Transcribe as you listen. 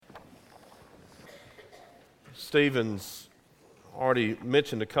Stephen's already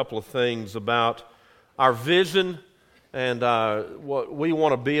mentioned a couple of things about our vision and what we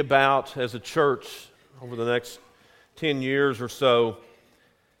want to be about as a church over the next 10 years or so.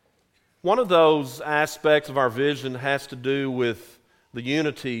 One of those aspects of our vision has to do with the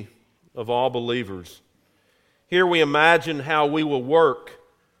unity of all believers. Here we imagine how we will work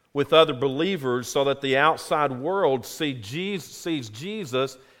with other believers so that the outside world sees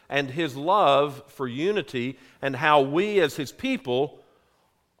Jesus and His love for unity, and how we as His people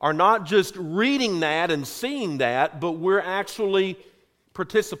are not just reading that and seeing that, but we're actually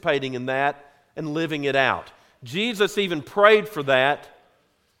participating in that and living it out. Jesus even prayed for that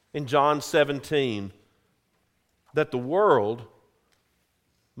in John 17, that the world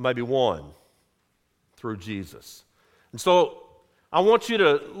may be one through Jesus. And so I want you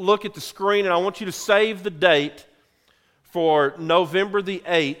to look at the screen, and I want you to save the date for November the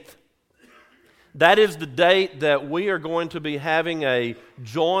 8th. That is the date that we are going to be having a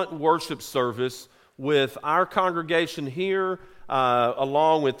joint worship service with our congregation here,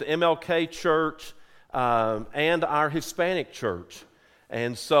 along with the MLK Church and our Hispanic church.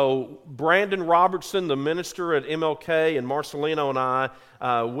 And so Brandon Robertson, the minister at MLK, and Marcelino and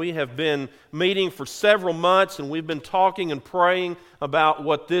I, we have been meeting for several months, and we've been talking and praying about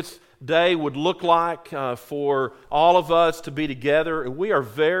what this day would look like for all of us to be together. And we are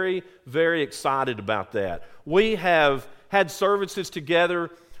very, very excited about that. We have had services together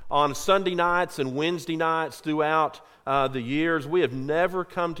on Sunday nights and Wednesday nights throughout the years. We have never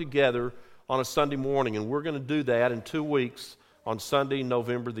come together on a Sunday morning, and we're going to do that in 2 weeks on Sunday,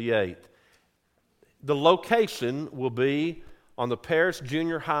 November the 8th. The location will be on the Paris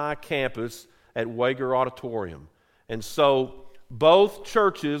Junior High campus at Beggar Auditorium. And so both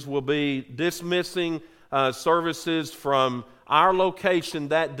churches will be dismissing services from our location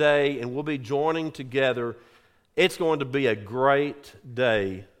that day, and we'll be joining together. It's going to be a great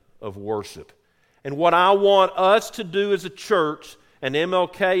day of worship. And what I want us to do as a church, and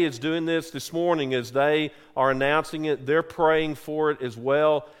MLK is doing this morning as they are announcing it. They're praying for it as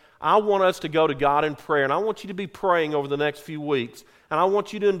well. I want us to go to God in prayer, and I want you to be praying over the next few weeks. And I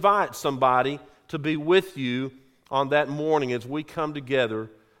want you to invite somebody to be with you on that morning as we come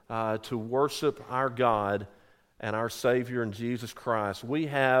together to worship our God and our Savior in Jesus Christ. We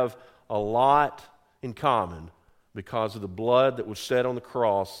have a lot in common because of the blood that was shed on the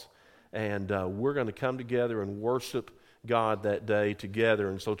cross, and we're going to come together and worship God that day together.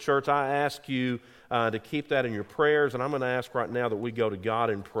 And so, church, I ask you to keep that in your prayers, and I'm going to ask right now that we go to God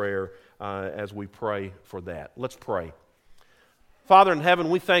in prayer as we pray for that. Let's pray. Father in heaven,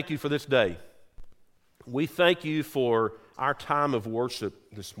 we thank you for this day. We thank you for our time of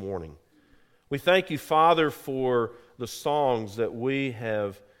worship this morning. We thank you, Father, for the songs that we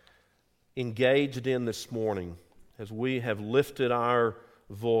have engaged in this morning as we have lifted our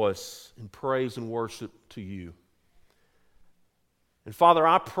voice in praise and worship to you. And Father,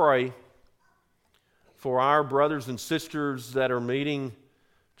 I pray for our brothers and sisters that are meeting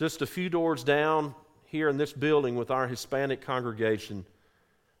just a few doors down here in this building with our Hispanic congregation.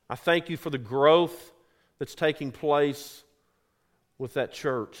 I thank you for the growth that's taking place with that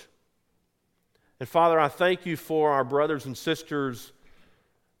church. And Father, I thank you for our brothers and sisters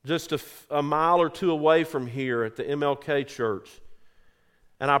just a mile or two away from here at the MLK Church.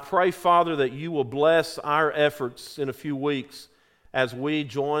 And I pray, Father, that you will bless our efforts in a few weeks as we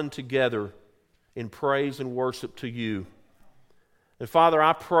join together in praise and worship to you. And Father,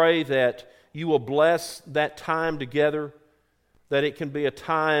 I pray that you will bless that time together, that it can be a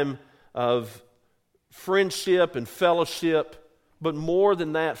time of friendship and fellowship, but more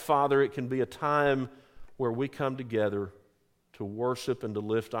than that, Father, it can be a time where we come together to worship and to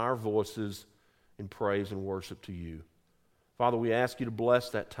lift our voices in praise and worship to you. Father, we ask you to bless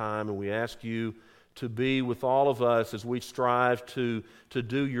that time, and we ask you to be with all of us as we strive to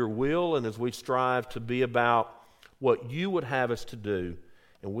do your will and as we strive to be about what you would have us to do.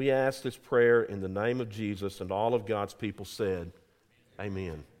 And we ask this prayer in the name of Jesus, and all of God's people said,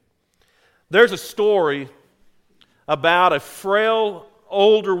 amen. There's a story about a frail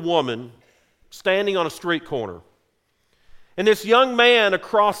older woman standing on a street corner. And this young man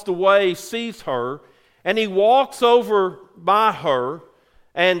across the way sees her, and he walks over by her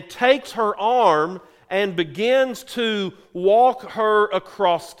and takes her arm and begins to walk her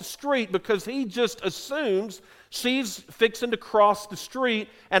across the street because he just assumes she's fixing to cross the street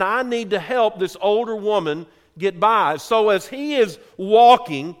and I need to help this older woman get by. So as he is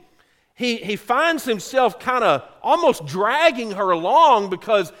walking, he finds himself kind of almost dragging her along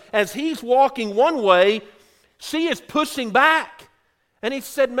because as he's walking one way, she is pushing back. And he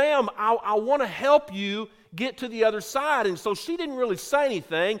said, ma'am, I want to help you get to the other side. And so she didn't really say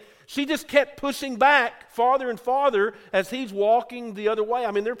anything. She just kept pushing back farther and farther as he's walking the other way.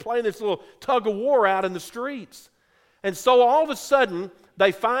 I mean, they're playing this little tug of war out in the streets. And so all of a sudden,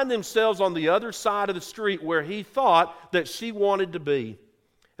 they find themselves on the other side of the street where he thought that she wanted to be.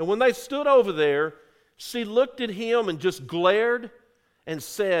 And when they stood over there, she looked at him and just glared and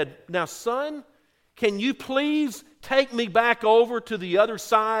said, "Now, son, can you please take me back over to the other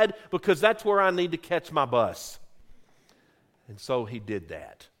side because that's where I need to catch my bus?" And so he did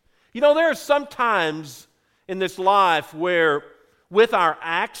that. You know, there are some times in this life where with our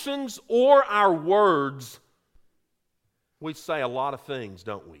actions or our words, we say a lot of things,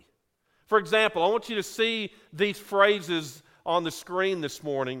 don't we? For example, I want you to see these phrases on the screen this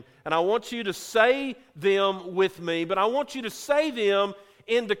morning, and I want you to say them with me, but I want you to say them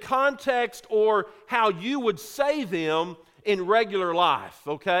in the context or how you would say them in regular life,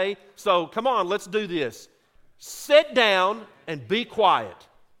 okay? So come on, let's do this. Sit down and be quiet.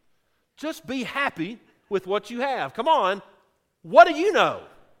 Just be happy with what you have. Come on. What do you know?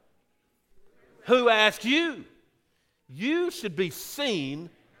 Who asked you? You should be seen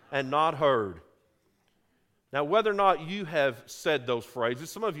and not heard. Now, whether or not you have said those phrases,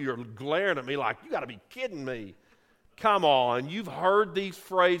 some of you are glaring at me like, you got to be kidding me. Come on, you've heard these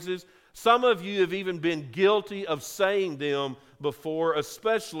phrases. Some of you have even been guilty of saying them before,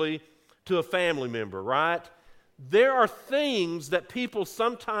 especially to a family member, right? There are things that people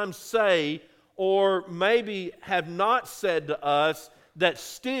sometimes say or maybe have not said to us that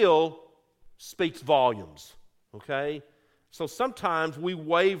still speaks volumes, okay? So sometimes we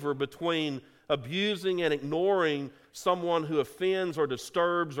waver between abusing and ignoring someone who offends or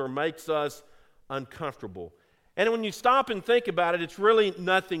disturbs or makes us uncomfortable. And when you stop and think about it, it's really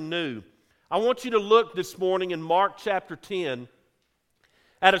nothing new. I want you to look this morning in Mark chapter 10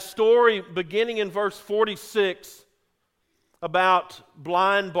 at a story beginning in verse 46 about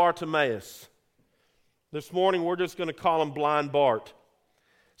blind Bartimaeus. This morning we're just going to call him Blind Bart.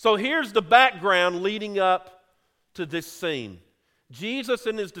 So here's the background leading up to this scene. Jesus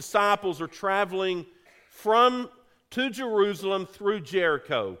and his disciples are traveling to Jerusalem through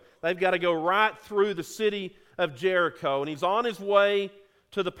Jericho. They've got to go right through the city of Jericho, and he's on his way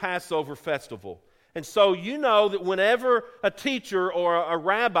to the Passover festival. And so you know that whenever a teacher or a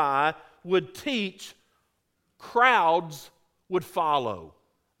rabbi would teach, crowds would follow,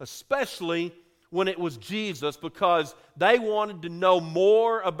 especially when it was Jesus, because they wanted to know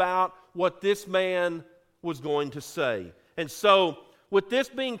more about what this man was going to say. And so, with this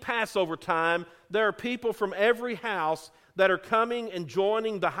being Passover time, there are people from every house that are coming and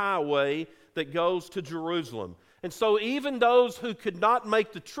joining the highway that goes to Jerusalem. And so even those who could not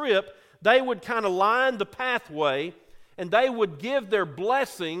make the trip, they would kind of line the pathway and they would give their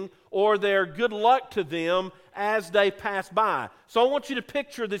blessing or their good luck to them as they pass by. So I want you to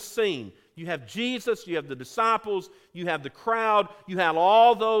picture this scene. You have Jesus, you have the disciples, you have the crowd, you have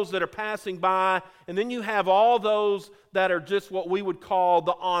all those that are passing by, and then you have all those that are just what we would call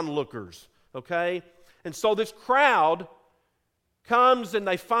the onlookers, okay? And so this crowd comes and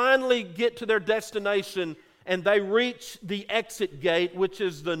they finally get to their destination and they reach the exit gate, which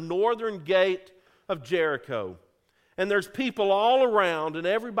is the northern gate of Jericho. And there's people all around and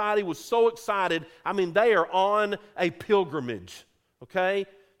everybody was so excited. I mean, they are on a pilgrimage, okay?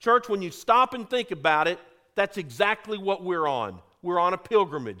 Church, when you stop and think about it, that's exactly what we're on. We're on a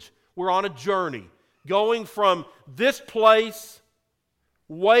pilgrimage. We're on a journey, going from this place,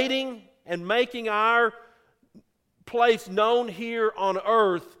 waiting and making our place known here on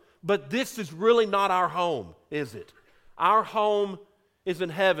earth, but this is really not our home, is it? Our home is in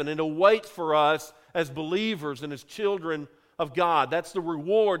heaven and awaits for us as believers and as children of God. That's the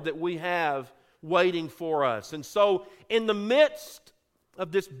reward that we have waiting for us. And so, in the midst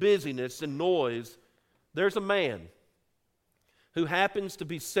of this busyness and noise, there's a man who happens to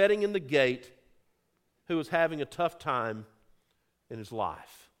be sitting in the gate who is having a tough time in his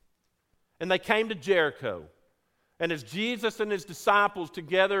life. And they came to Jericho. And as Jesus and his disciples,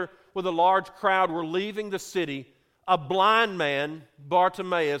 together with a large crowd, were leaving the city, a blind man,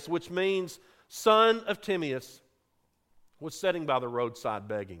 Bartimaeus, which means son of Timaeus, was sitting by the roadside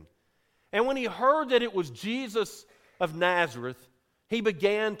begging. And when he heard that it was Jesus of Nazareth, he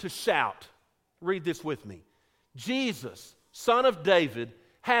began to shout. Read this with me. Jesus, Son of David,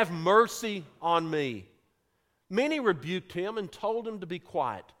 have mercy on me. Many rebuked him and told him to be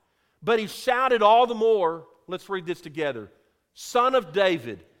quiet. But he shouted all the more. Let's read this together. Son of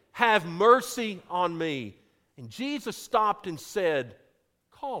David, have mercy on me. And Jesus stopped and said,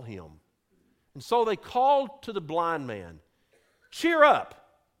 call him. And so they called to the blind man, cheer up,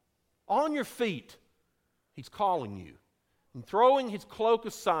 on your feet, He's calling you. And throwing his cloak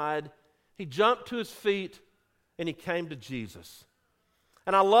aside, he jumped to his feet and he came to Jesus.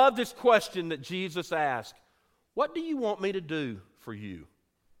 And I love this question that Jesus asked. What do you want me to do for you?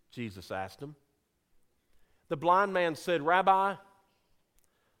 Jesus asked him. The blind man said, Rabbi,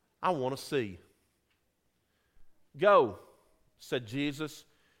 I want to see. Go, said Jesus.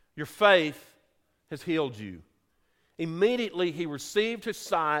 Your faith has healed you. Immediately he received his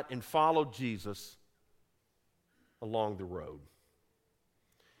sight and followed Jesus along the road.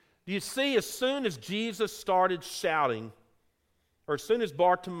 Do you see, as soon as Jesus started shouting, or as soon as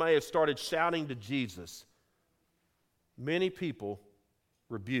Bartimaeus started shouting to Jesus, many people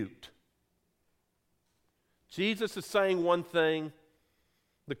rebuked. Jesus is saying one thing,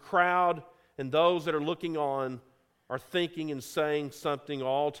 the crowd and those that are looking on are thinking and saying something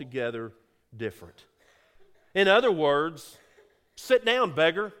altogether different. In other words, sit down,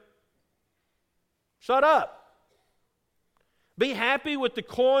 beggar. Shut up. Be happy with the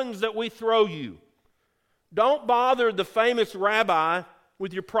coins that we throw you. Don't bother the famous rabbi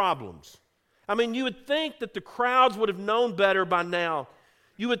with your problems. I mean, you would think that the crowds would have known better by now.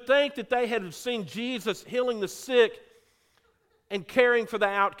 You would think that they had seen Jesus healing the sick and caring for the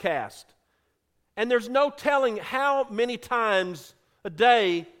outcast. And there's no telling how many times a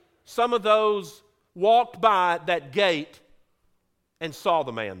day some of those walked by that gate and saw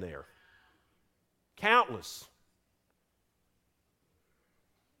the man there. Countless.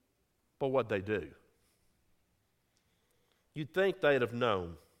 But what'd they do? You'd think they'd have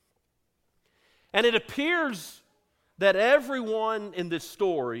known. And it appears that everyone in this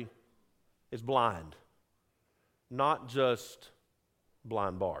story is blind, not just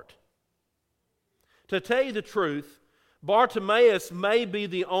blind Bart. To tell you the truth, Bartimaeus may be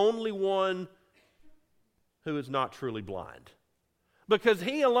the only one who is not truly blind, because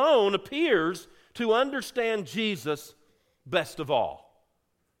he alone appears to understand Jesus best of all.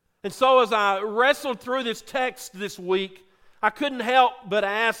 And so as I wrestled through this text this week, I couldn't help but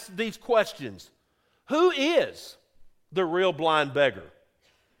ask these questions. Who is the real blind beggar?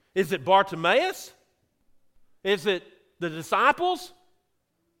 Is it Bartimaeus? Is it the disciples?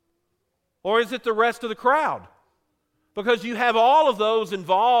 Or is it the rest of the crowd? Because you have all of those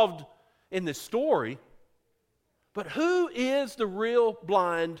involved in this story. But who is the real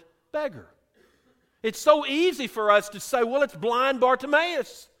blind beggar? It's so easy for us to say, well, it's blind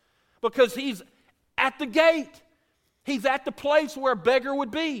Bartimaeus, because he's at the gate. He's at the place where a beggar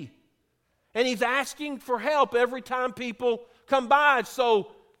would be. And he's asking for help every time people come by.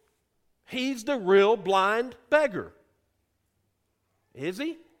 So he's the real blind beggar. Is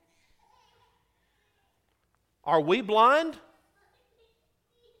he? Are we blind?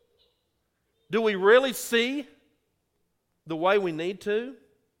 Do we really see the way we need to?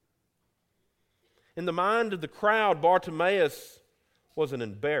 In the mind of the crowd, Bartimaeus was an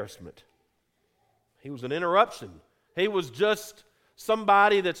embarrassment. He was an interruption. He was just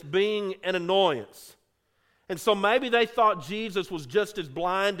somebody that's being an annoyance. And so maybe they thought Jesus was just as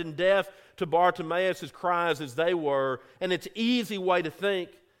blind and deaf to Bartimaeus' cries as they were. And it's an easy way to think,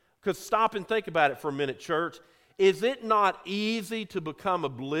 because stop and think about it for a minute, church. Is it not easy to become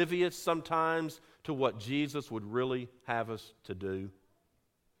oblivious sometimes to what Jesus would really have us to do?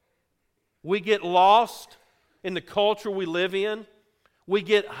 We get lost in the culture we live in. We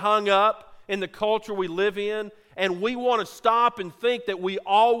get hung up in the culture we live in, and we want to stop and think that we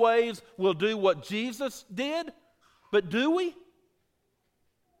always will do what Jesus did. But do we?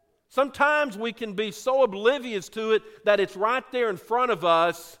 Sometimes we can be so oblivious to it that it's right there in front of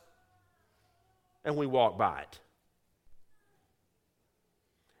us and we walk by it.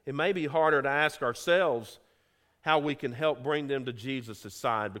 It may be harder to ask ourselves how we can help bring them to Jesus'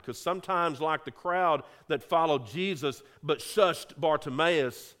 side, because sometimes, like the crowd that followed Jesus but shushed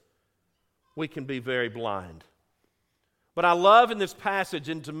Bartimaeus, we can be very blind. But I love in this passage,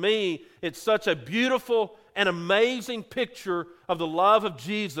 and to me, it's such a beautiful and amazing picture of the love of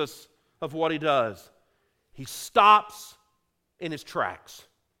Jesus, of what he does. He stops in his tracks.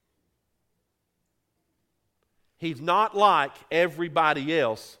 He's not like everybody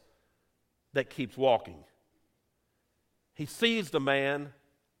else that keeps walking. He sees the man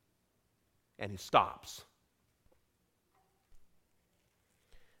and he stops.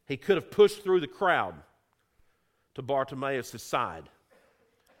 He could have pushed through the crowd to Bartimaeus' side.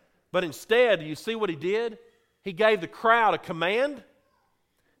 But instead, you see what he did? He gave the crowd a command.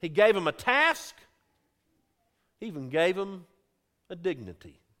 He gave them a task. He even gave them a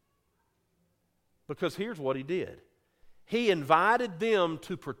dignity. Because here's what he did. He invited them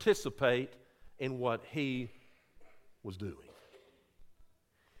to participate in what he was doing.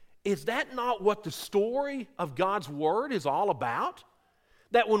 Is that not what the story of God's Word is all about?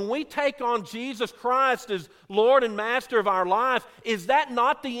 That when we take on Jesus Christ as Lord and Master of our life, is that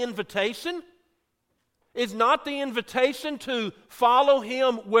not the invitation? Is not the invitation to follow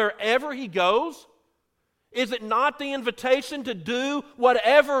Him wherever He goes? Is it not the invitation to do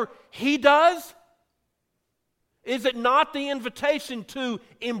whatever He does? Is it not the invitation to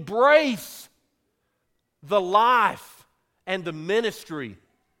embrace the life and the ministry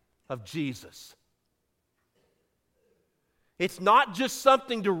of Jesus? It's not just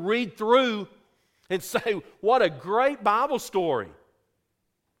something to read through and say, what a great Bible story.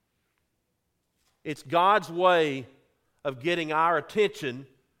 It's God's way of getting our attention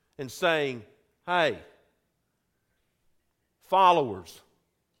and saying, hey, followers,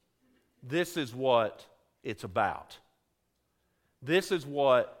 this is what it's about. This is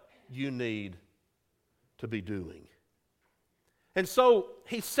what you need to be doing. And so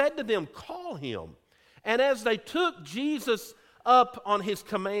he said to them, call him. And as they took Jesus up on his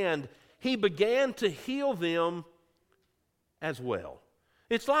command, he began to heal them as well.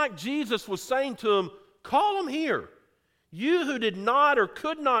 It's like Jesus was saying to them, call him here. You who did not or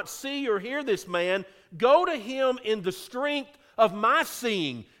could not see or hear this man, go to him in the strength of my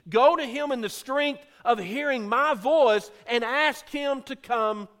seeing. Go to him in the strength of hearing my voice and ask him to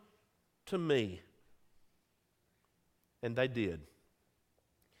come to me. And they did.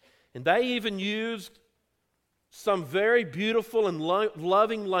 And they even used some very beautiful and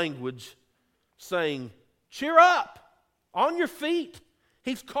loving language saying, cheer up, on your feet.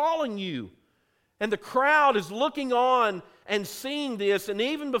 He's calling you. And the crowd is looking on and seeing this. And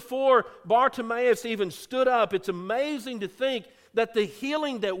even before Bartimaeus even stood up, it's amazing to think that the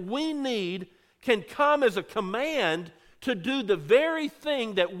healing that we need can come as a command to do the very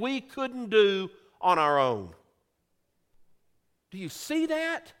thing that we couldn't do on our own. Do you see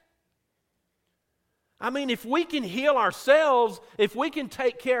that? I mean, if we can heal ourselves, if we can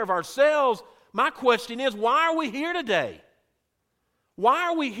take care of ourselves, my question is, why are we here today? Why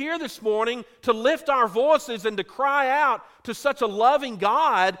are we here this morning to lift our voices and to cry out to such a loving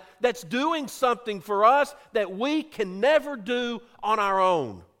God that's doing something for us that we can never do on our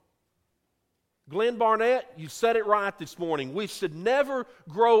own? Glenn Barnett, you said it right this morning. We should never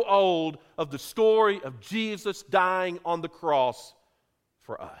grow old of the story of Jesus dying on the cross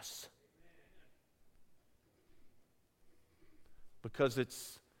for us. Because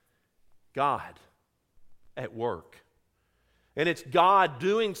it's God at work. And it's God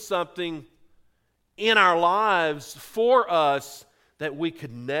doing something in our lives for us that we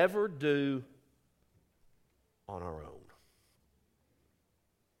could never do on our own.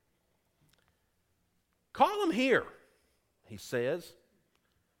 Call them here, he says.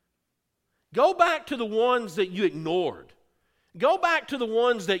 Go back to the ones that you ignored. Go back to the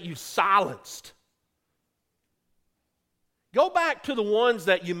ones that you silenced. Go back to the ones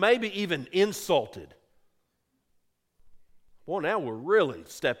that you maybe even insulted. Well, now we're really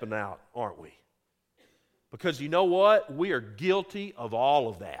stepping out, aren't we? Because you know what? We are guilty of all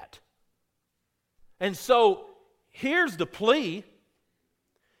of that. And so, here's the plea.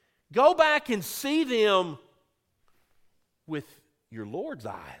 Go back and see them with your Lord's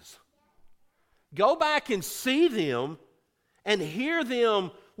eyes. Go back and see them and hear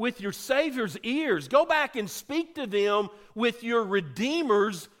them with your Savior's ears. Go back and speak to them with your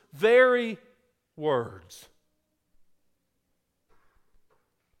Redeemer's very words.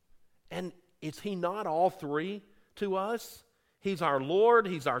 And is He not all three to us? He's our Lord,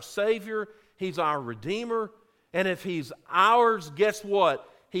 He's our Savior, He's our Redeemer. And if He's ours, guess what?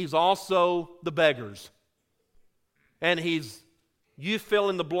 He's also the beggar's. And He's, you fill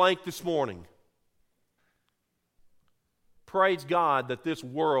in the blank this morning. Praise God that this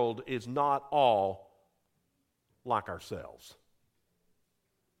world is not all like ourselves.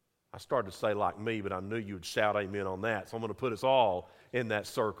 I started to say like me, but I knew you would shout amen on that, so I'm going to put us all in that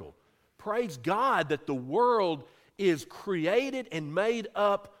circle. Praise God that the world is created and made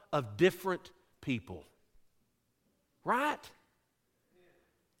up of different people. Right?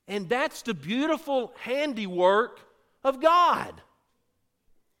 And that's the beautiful handiwork of God.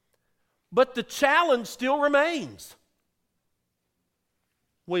 But the challenge still remains.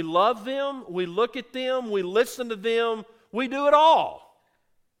 We love them, we look at them, we listen to them, we do it all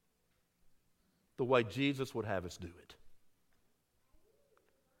the way Jesus would have us do it.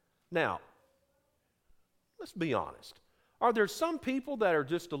 Now, let's be honest. Are there some people that are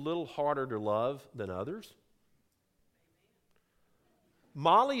just a little harder to love than others?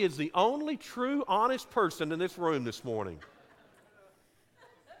 Molly is the only true, honest person in this room this morning.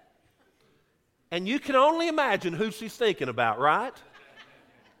 And you can only imagine who she's thinking about, right?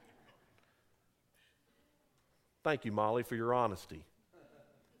 Thank you, Molly, for your honesty.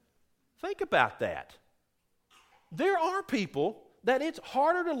 Think about that. There are people that it's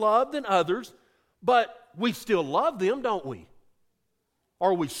harder to love than others, but we still love them, don't we?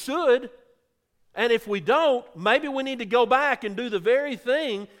 Or we should. And if we don't, maybe we need to go back and do the very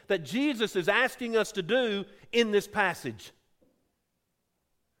thing that Jesus is asking us to do in this passage.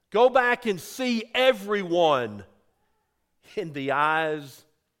 Go back and see everyone in the eyes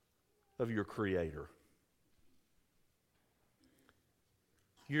of your Creator.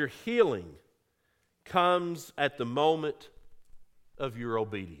 Your healing comes at the moment of your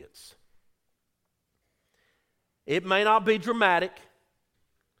obedience. It may not be dramatic.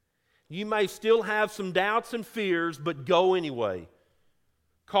 You may still have some doubts and fears, but go anyway.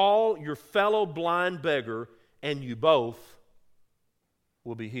 Call your fellow blind beggar, and you both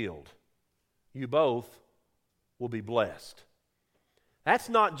will be healed. You both will be blessed. That's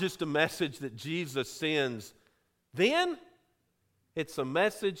not just a message that Jesus sends then. It's a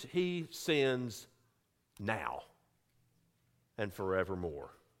message He sends now and forevermore.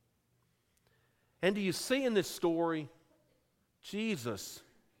 And do you see in this story, Jesus,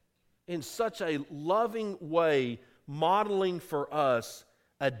 in such a loving way, modeling for us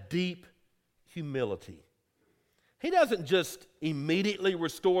a deep humility. He doesn't just immediately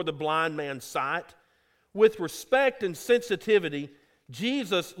restore the blind man's sight. With respect and sensitivity,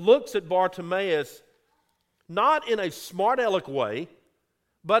 Jesus looks at Bartimaeus not in a smart aleck way,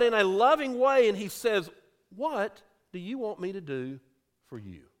 but in a loving way, and He says, "What do you want me to do for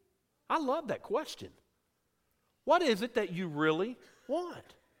you?" I love that question. What is it that you really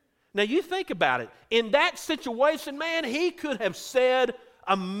want? Now you think about it. In that situation, man, he could have said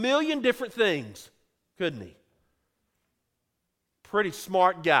a million different things, couldn't he? Pretty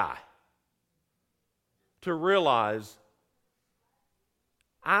smart guy to realize,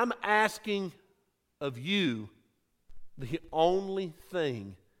 I'm asking of you the only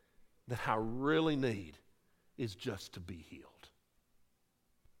thing that I really need is just to be healed.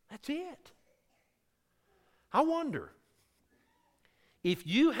 That's it. I wonder, if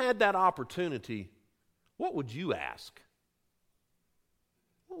you had that opportunity, what would you ask?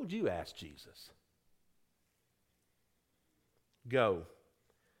 What would you ask Jesus? Go,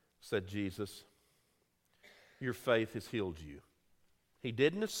 said Jesus. Your faith has healed you. He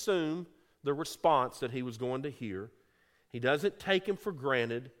didn't assume the response that he was going to hear. He doesn't take him for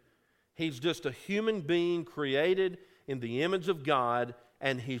granted. He's just a human being created in the image of God,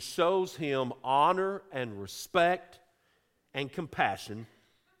 and he shows him honor and respect and compassion.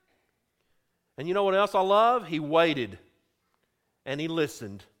 And you know what else I love? He waited and he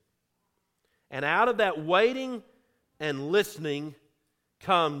listened. And out of that waiting and listening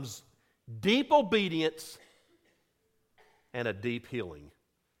comes deep obedience and a deep healing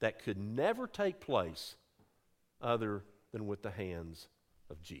that could never take place other than with the hands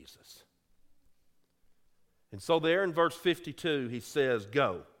of Jesus. And so there in verse 52, he says,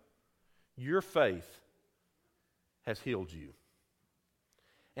 go, your faith has healed you.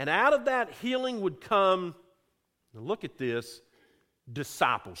 And out of that healing would come, look at this,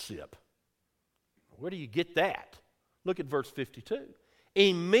 discipleship. Where do you get that? Look at verse 52.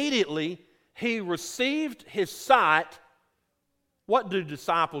 Immediately he received his sight. What do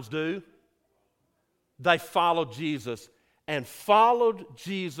disciples do? They followed Jesus and followed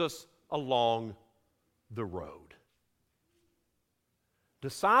Jesus along the road.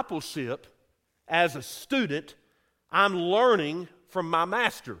 Discipleship, as a student, I'm learning from my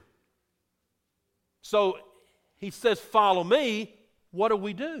master. So he says, follow me. What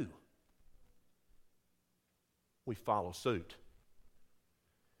do? We follow suit.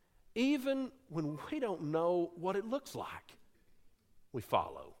 Even when we don't know what it looks like, we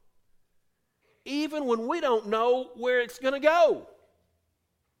follow. Even when we don't know where it's going to go,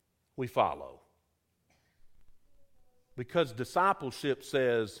 we follow. Because discipleship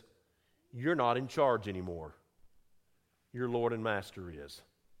says, you're not in charge anymore. Your Lord and Master is.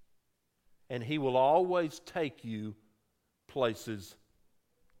 And He will always take you places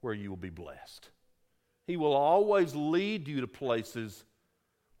where you will be blessed. He will always lead you to places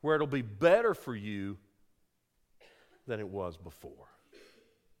where it'll be better for you than it was before.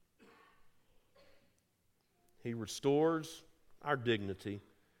 He restores our dignity.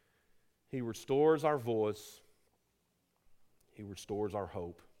 He restores our voice. He restores our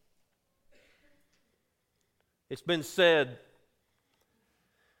hope. It's been said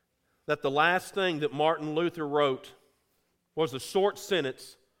that the last thing that Martin Luther wrote was a short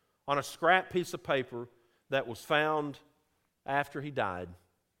sentence on a scrap piece of paper that was found after he died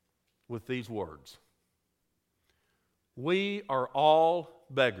with these words: we are all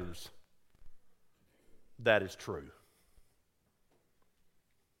beggars, that is true.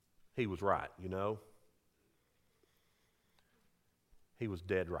 He was right, you know. He was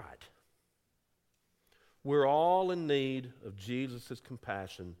dead right. We're all in need of Jesus'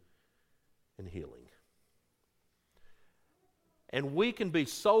 compassion and healing. And we can be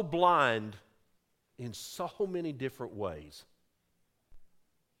so blind in so many different ways.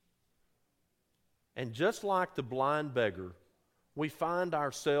 And just like the blind beggar, we find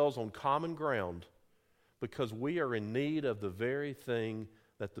ourselves on common ground because we are in need of the very thing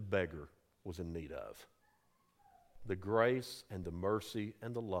that the beggar was in need of: the grace and the mercy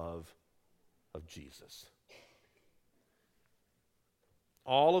and the love of Jesus.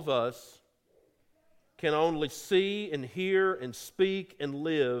 All of us can only see and hear and speak and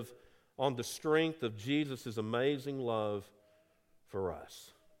live on the strength of Jesus' amazing love for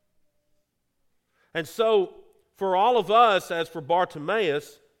us. And so, for all of us, as for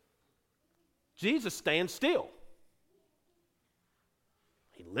Bartimaeus, Jesus stands still.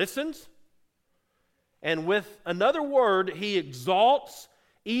 He listens, and with another word, he exalts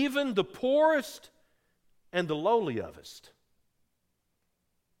even the poorest and the lowliest.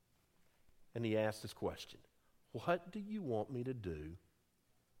 And he asks this question: what do you want me to do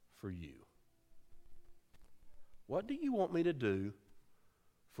for you? What do you want me to do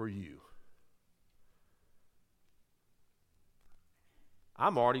for you?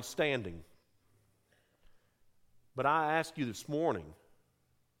 I'm already standing. But I ask you this morning,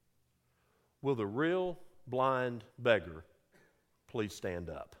 will the real blind beggar please stand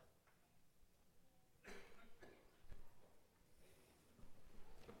up?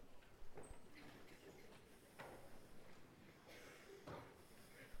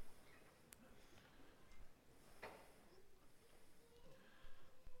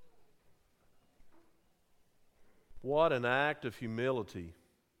 What an act of humility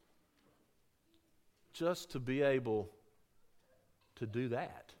just to be able to do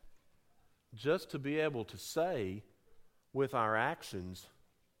that. Just to be able to say with our actions,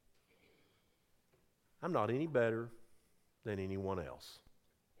 I'm not any better than anyone else.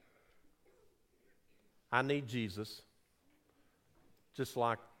 I need Jesus just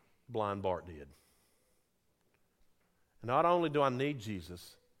like blind Bart did. And not only do I need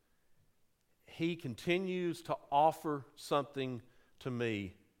Jesus, he continues to offer something to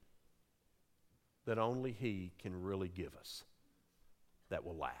me that only he can really give us that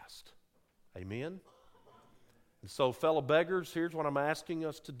will last. Amen? And so, fellow beggars, here's what I'm asking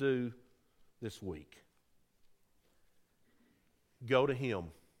us to do this week. Go to him.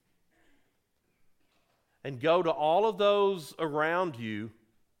 And go to all of those around you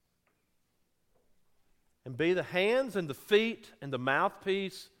and be the hands and the feet and the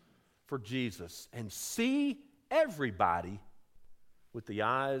mouthpiece for Jesus, and see everybody with the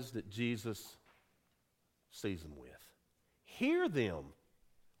eyes that Jesus sees them with. Hear them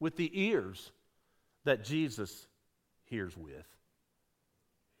with the ears that Jesus hears with.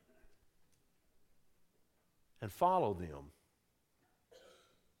 And follow them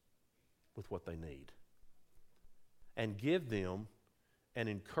with what they need. And give them an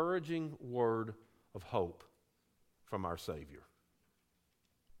encouraging word of hope from our Savior.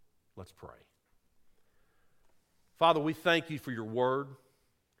 Let's pray. Father, we thank you for your word.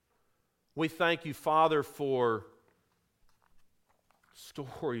 We thank you, Father, for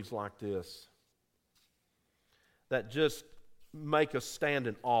stories like this that just make us stand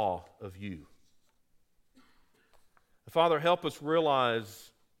in awe of you. Father, help us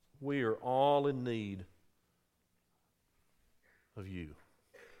realize we are all in need of you.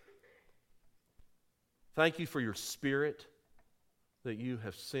 Thank you for your Spirit that you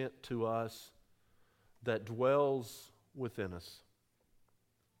have sent to us, that dwells within us.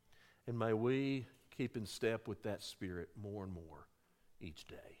 And may we keep in step with that Spirit more and more each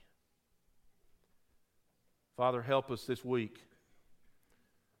day. Father, help us this week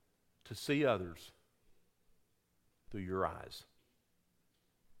to see others through your eyes.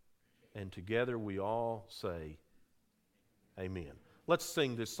 And together we all say, amen. Let's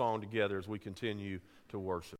sing this song together as we continue to worship.